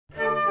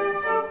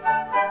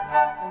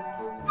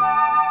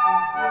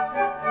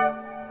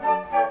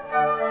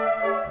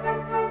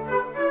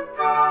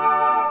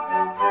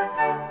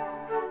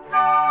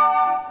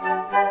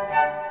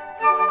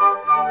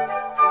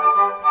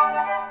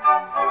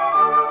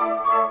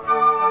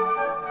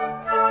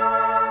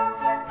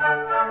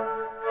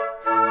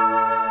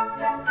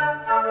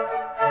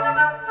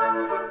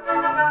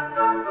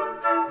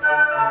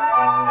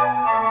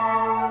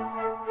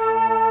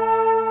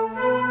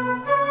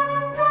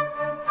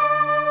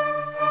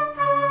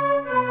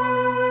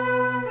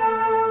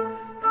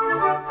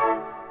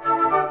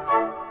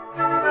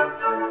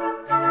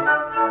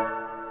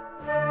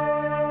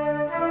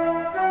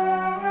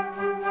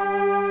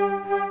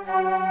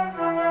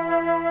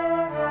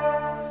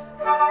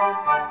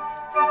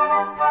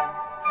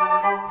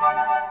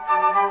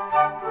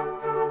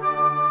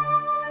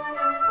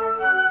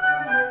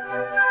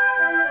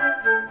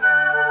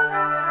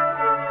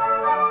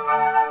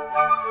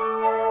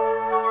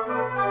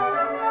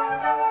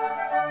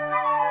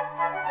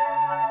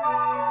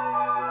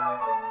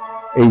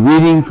A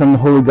reading from the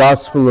Holy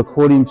Gospel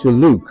according to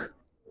Luke.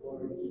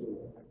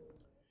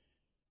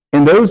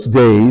 In those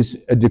days,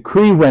 a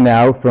decree went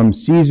out from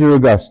Caesar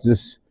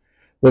Augustus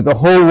that the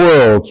whole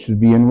world should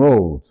be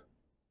enrolled.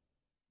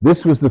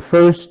 This was the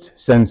first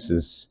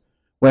census,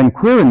 when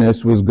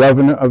Quirinius was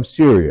governor of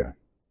Syria.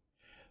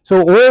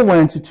 So all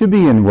went to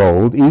be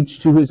enrolled, each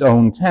to his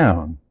own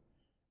town.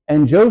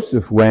 And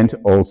Joseph went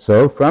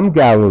also from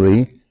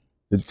Galilee,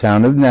 the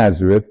town of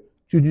Nazareth,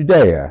 to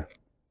Judea,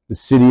 the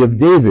city of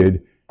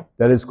David,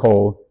 that is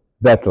called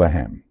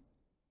Bethlehem,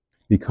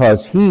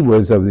 because he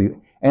was of the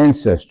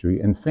ancestry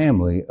and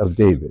family of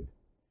David,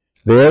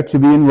 there to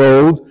be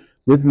enrolled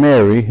with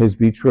Mary, his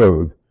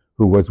betrothed,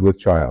 who was with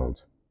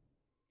child.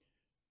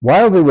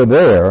 While they were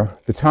there,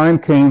 the time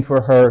came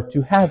for her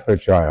to have her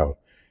child,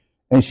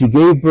 and she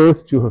gave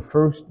birth to her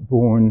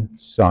firstborn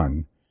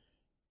son.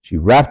 She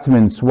wrapped him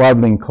in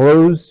swaddling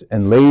clothes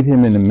and laid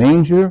him in a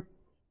manger,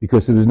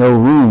 because there was no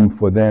room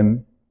for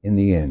them in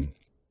the inn.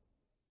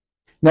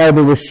 Now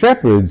there were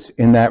shepherds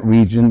in that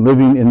region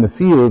living in the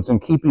fields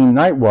and keeping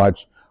night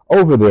watch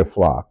over their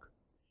flock.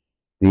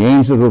 The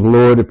angel of the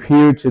Lord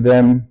appeared to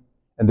them,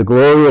 and the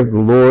glory of the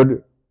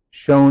Lord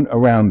shone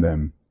around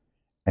them,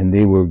 and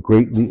they were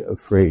greatly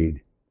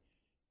afraid.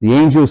 The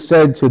angel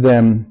said to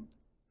them,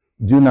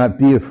 "Do not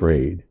be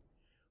afraid,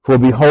 for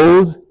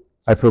behold,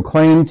 I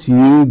proclaim to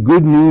you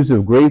good news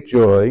of great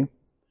joy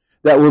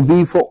that will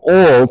be for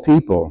all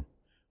people.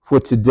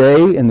 For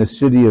today in the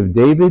city of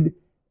David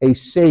a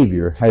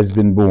Savior has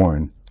been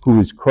born, who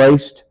is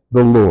Christ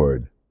the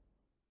Lord.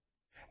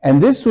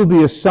 And this will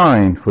be a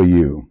sign for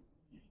you.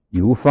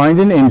 You will find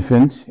an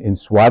infant in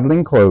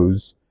swaddling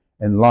clothes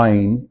and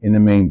lying in a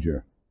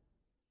manger."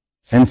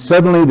 And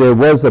suddenly there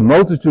was a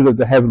multitude of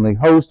the heavenly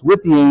host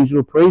with the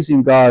angel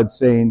praising God,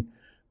 saying,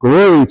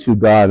 "Glory to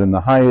God in the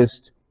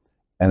highest,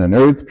 and on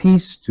earth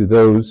peace to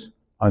those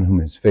on whom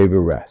his favor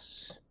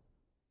rests."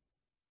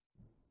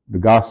 The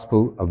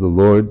Gospel of the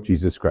Lord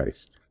Jesus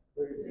Christ.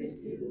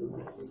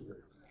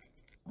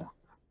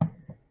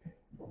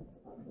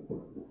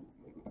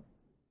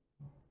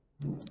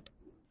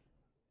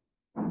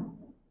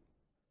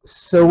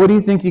 So what do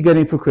you think you're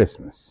getting for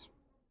Christmas?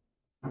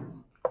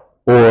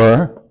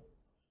 Or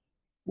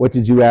what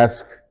did you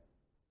ask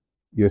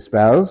your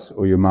spouse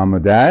or your mom or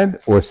dad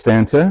or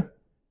Santa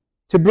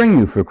to bring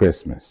you for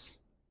Christmas?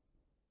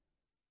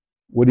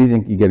 What do you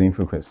think you're getting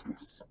for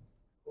Christmas?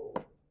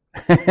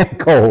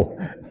 Coal.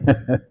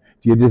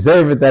 If you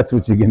deserve it, that's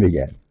what you're going to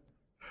get.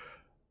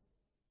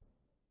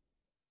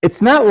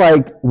 It's not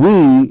like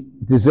we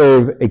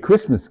deserve a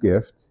Christmas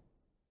gift,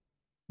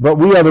 but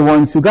we are the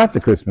ones who got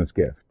the Christmas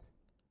gift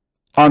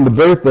on the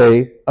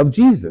birthday of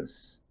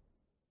Jesus.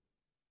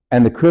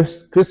 And the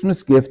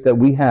Christmas gift that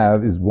we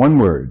have is one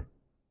word: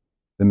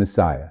 the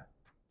Messiah,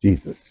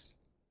 Jesus.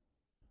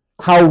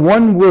 How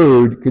one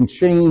word can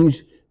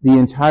change the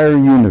entire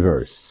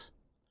universe.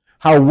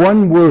 How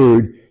one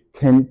word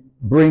can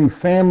bring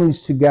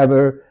families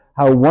together.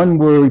 How one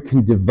word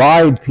can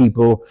divide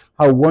people.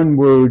 How one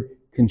word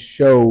can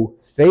show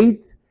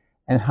faith.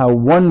 And how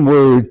one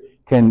word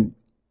can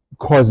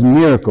cause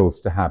miracles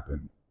to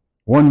happen.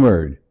 One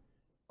word: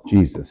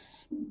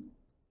 Jesus.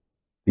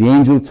 The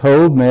angel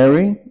told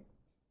Mary,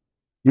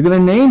 "You're going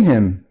to name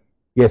him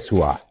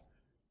Yeshua,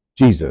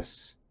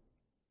 Jesus."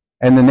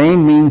 And the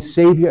name means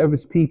Savior of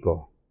his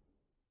people.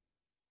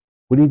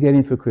 What are you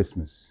getting for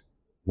Christmas?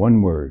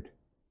 One word: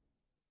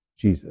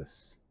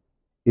 Jesus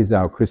is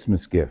our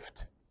Christmas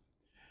gift.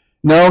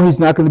 No, he's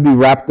not going to be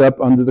wrapped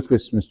up under the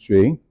Christmas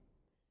tree.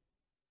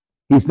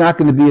 He's not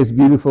going to be as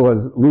beautiful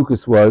as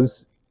Lucas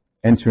was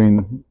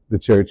entering the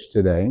church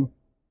today.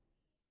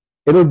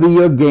 It'll be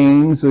your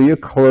games or your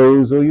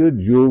clothes or your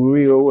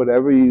jewelry or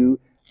whatever you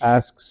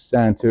ask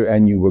Santa,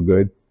 and you were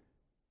good,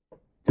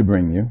 to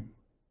bring you.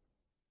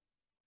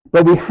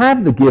 But we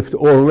have the gift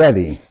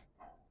already.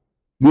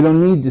 You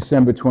don't need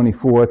December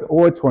 24th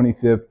or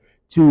 25th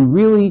to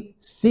really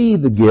see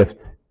the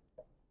gift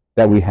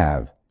that we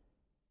have.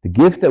 The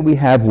gift that we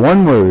have,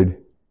 one word: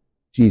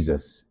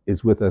 Jesus,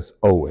 is with us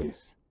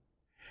always.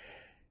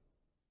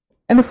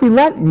 And if we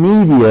let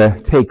media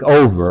take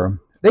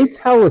over, they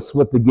tell us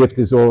what the gift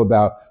is all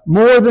about,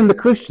 more than the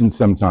Christians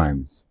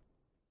sometimes.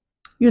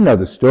 You know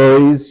the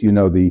stories, you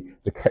know the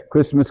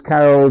Christmas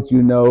carols,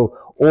 you know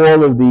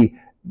all of the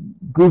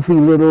goofy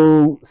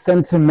little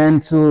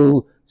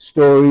sentimental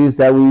stories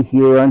that we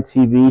hear on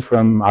TV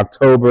from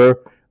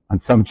October on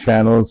some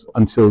channels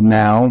until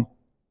now.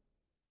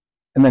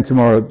 And then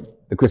tomorrow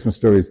the Christmas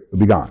stories will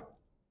be gone.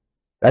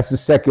 That's the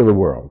secular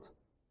world.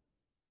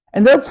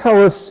 And they'll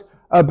tell us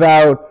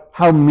about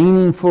how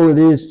meaningful it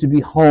is to be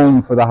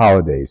home for the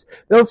holidays.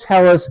 They'll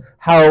tell us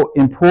how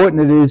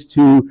important it is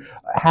to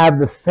have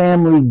the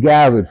family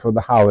gathered for the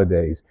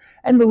holidays.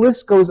 And the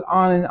list goes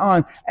on and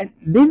on. And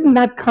they did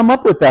not come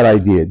up with that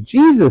idea.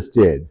 Jesus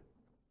did.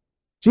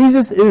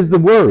 Jesus is the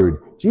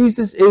Word.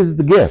 Jesus is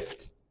the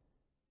gift.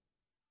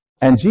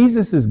 And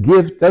Jesus'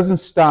 gift doesn't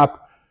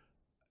stop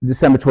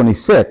December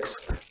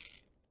 26th.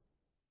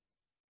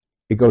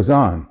 It goes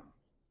on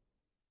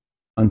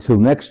until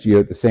next year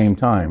at the same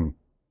time,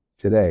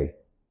 today.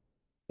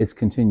 It's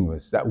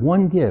continuous. That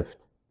one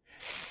gift.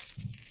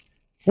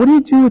 What do you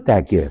do with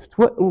that gift?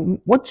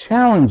 What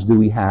challenge do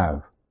we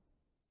have?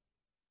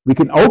 We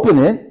can open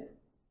it,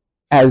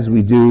 as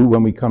we do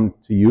when we come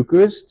to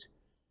Eucharist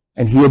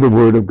and hear the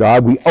Word of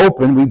God. We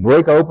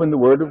break open the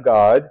Word of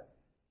God,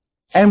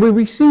 and we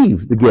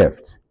receive the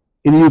gift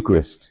in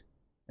Eucharist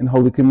and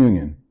Holy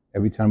Communion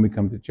every time we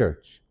come to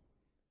church.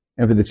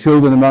 And for the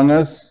children among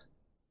us,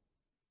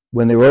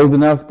 when they're old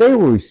enough, they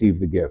will receive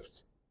the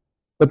gift.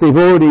 But they've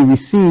already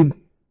received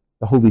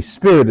the Holy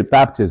Spirit at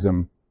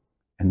baptism,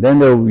 and then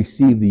they'll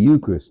receive the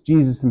Eucharist,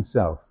 Jesus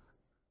himself,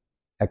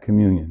 at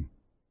communion.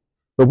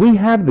 But we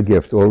have the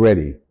gift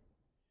already.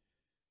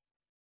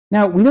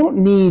 Now, we don't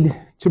need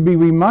to be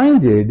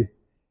reminded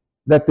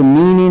that the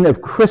meaning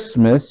of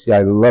Christmas,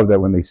 I love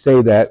that when they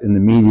say that in the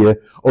media,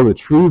 or the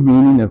true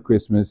meaning of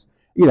Christmas,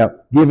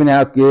 giving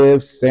out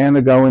gifts,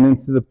 Santa going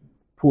into the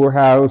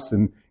poorhouse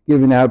and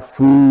giving out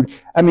food.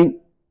 I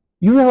mean,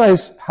 you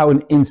realize how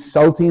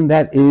insulting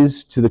that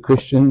is to the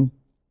Christian?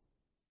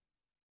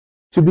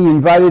 To be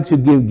invited to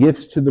give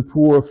gifts to the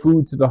poor,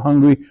 food to the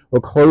hungry, or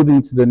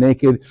clothing to the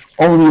naked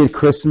only at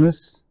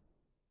Christmas?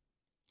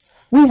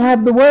 We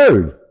have the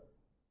Word.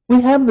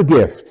 We have the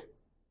gift,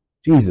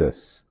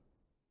 Jesus.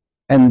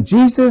 And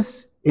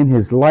Jesus, in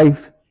his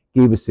life,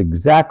 gave us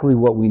exactly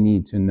what we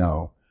need to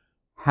know.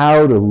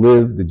 How to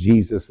live the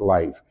Jesus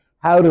life.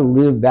 How to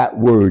live that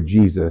word,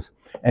 Jesus,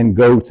 and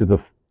go to the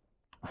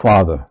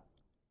Father.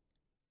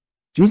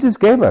 Jesus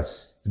gave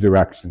us the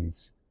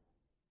directions.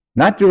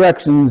 Not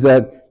directions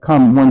that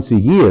come once a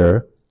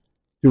year,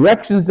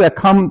 directions that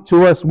come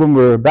to us when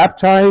we're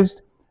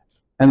baptized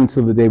and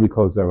until the day we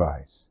close our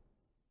eyes.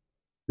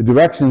 The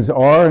directions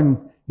are, and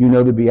you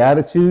know the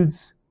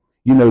Beatitudes,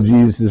 you know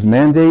Jesus'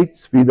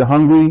 mandates: feed the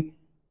hungry,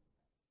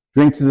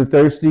 drink to the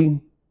thirsty,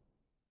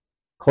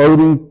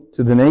 clothing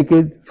to the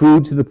naked,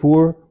 food to the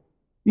poor.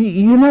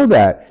 You know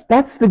that.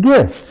 That's the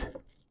gift.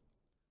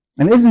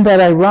 And isn't that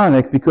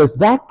ironic? Because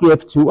that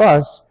gift to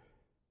us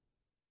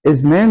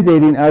is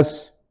mandating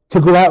us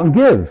to go out and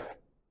give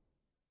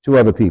to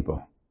other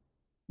people.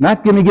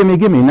 Not gimme, gimme,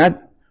 gimme.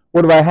 Not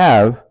what do I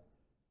have.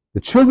 The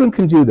children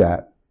can do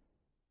that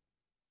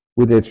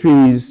with their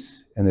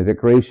trees and their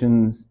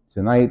decorations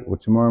tonight or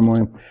tomorrow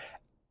morning.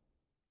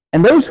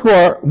 And those who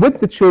are with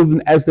the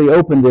children as they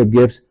open their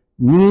gifts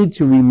need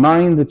to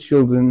remind the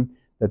children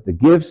that the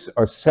gifts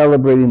are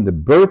celebrating the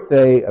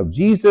birthday of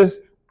Jesus,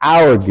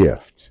 our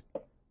gift.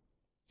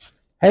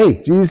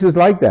 Hey, Jesus is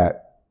like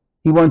that.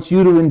 He wants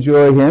you to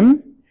enjoy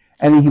him,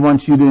 and he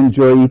wants you to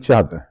enjoy each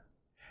other.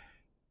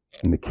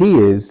 And the key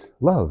is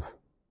love.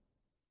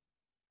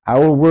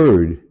 Our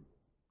word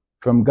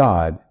from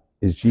God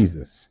is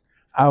Jesus.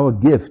 Our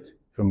gift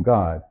from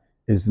God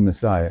is the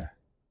Messiah.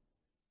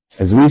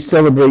 As we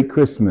celebrate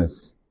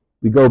Christmas,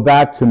 we go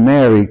back to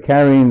Mary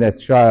carrying that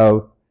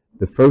child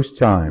the first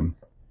time,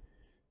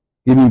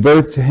 giving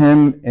birth to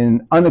him in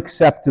an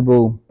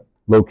unacceptable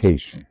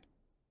location.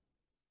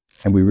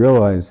 And we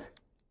realize,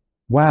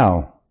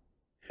 wow,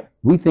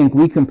 we think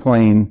we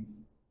complain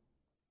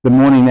the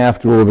morning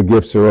after all the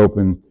gifts are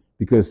open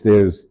because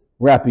there's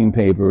wrapping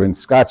paper and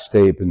scotch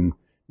tape and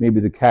maybe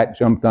the cat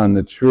jumped on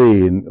the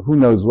tree and who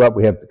knows what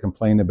we have to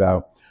complain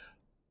about.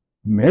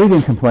 Mary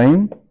didn't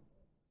complain.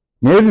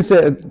 Mary didn't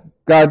say,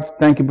 God,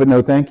 thank you, but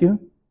no thank you.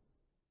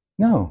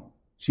 No.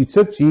 She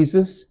took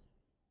Jesus,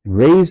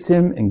 raised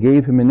him, and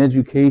gave him an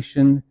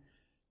education,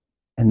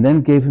 and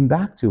then gave him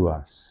back to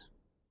us.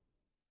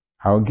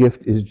 Our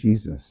gift is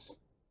Jesus.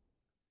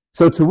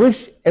 So to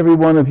wish every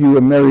one of you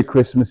a Merry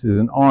Christmas is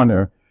an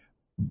honor,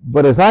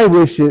 but as I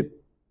wish it,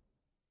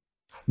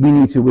 we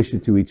need to wish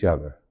it to each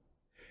other.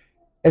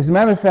 As a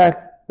matter of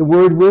fact, the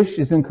word wish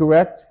is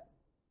incorrect.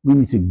 We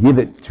need to give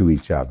it to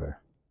each other.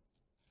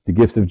 The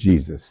gift of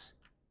Jesus,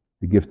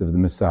 the gift of the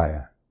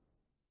Messiah,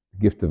 the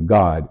gift of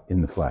God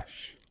in the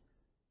flesh.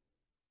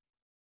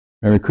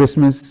 Merry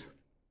Christmas.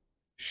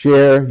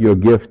 Share your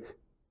gift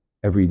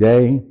every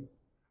day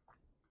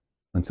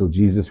until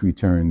Jesus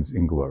returns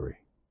in glory.